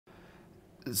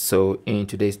So in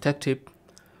today's tech tip,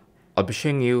 I'll be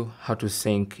showing you how to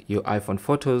sync your iPhone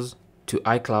photos to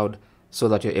iCloud so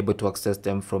that you're able to access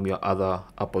them from your other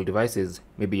Apple devices,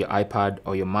 maybe your iPad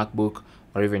or your MacBook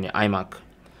or even your iMac.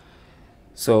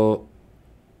 So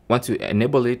once you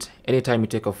enable it, anytime you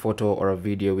take a photo or a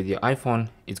video with your iPhone,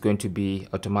 it's going to be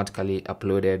automatically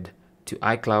uploaded to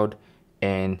iCloud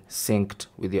and synced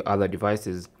with your other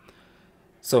devices.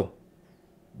 So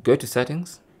go to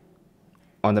settings.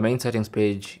 On the main settings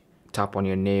page, tap on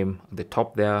your name at the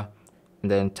top there,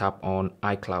 and then tap on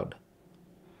iCloud.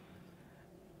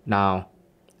 Now,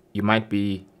 you might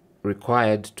be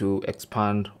required to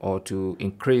expand or to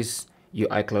increase your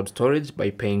iCloud storage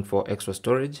by paying for extra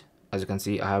storage. As you can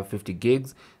see, I have 50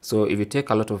 gigs. So if you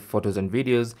take a lot of photos and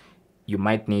videos, you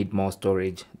might need more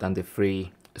storage than the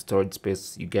free storage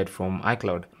space you get from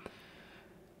iCloud.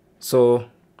 So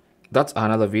that's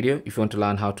another video. If you want to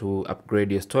learn how to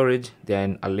upgrade your storage,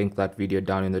 then I'll link that video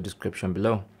down in the description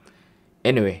below.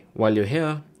 Anyway, while you're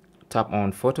here, tap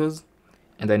on photos,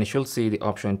 and then you should see the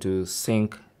option to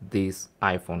sync this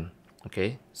iPhone.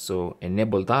 Okay, so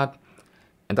enable that,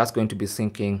 and that's going to be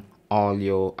syncing all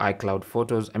your iCloud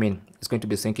photos. It's going to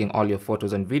be syncing all your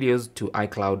photos and videos to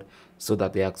iCloud so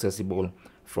that they're accessible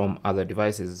from other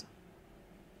devices.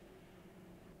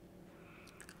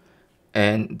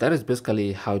 And that is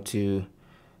basically how to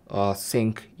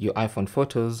sync your iPhone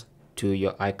photos to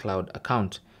your iCloud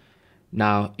account.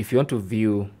 Now, if you want to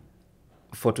view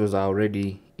photos are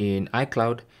already in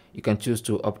iCloud, you can choose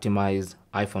to optimize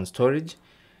iPhone storage.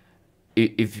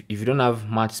 If you don't have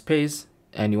much space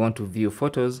and you want to view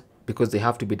photos, because they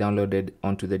have to be downloaded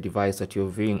onto the device that you're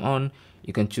viewing on,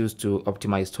 you can choose to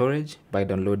optimize storage by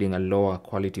downloading a lower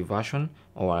quality version,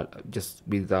 or just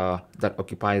with that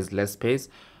occupies less space.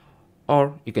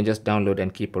 Or you can just download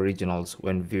and keep originals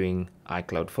when viewing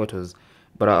iCloud photos.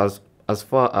 But as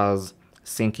far as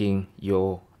syncing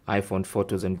your iPhone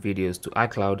photos and videos to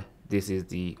iCloud, this is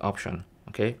the option.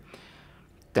 Okay,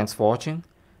 thanks for watching.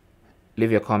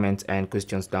 Leave your comments and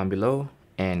questions down below,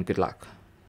 and good luck.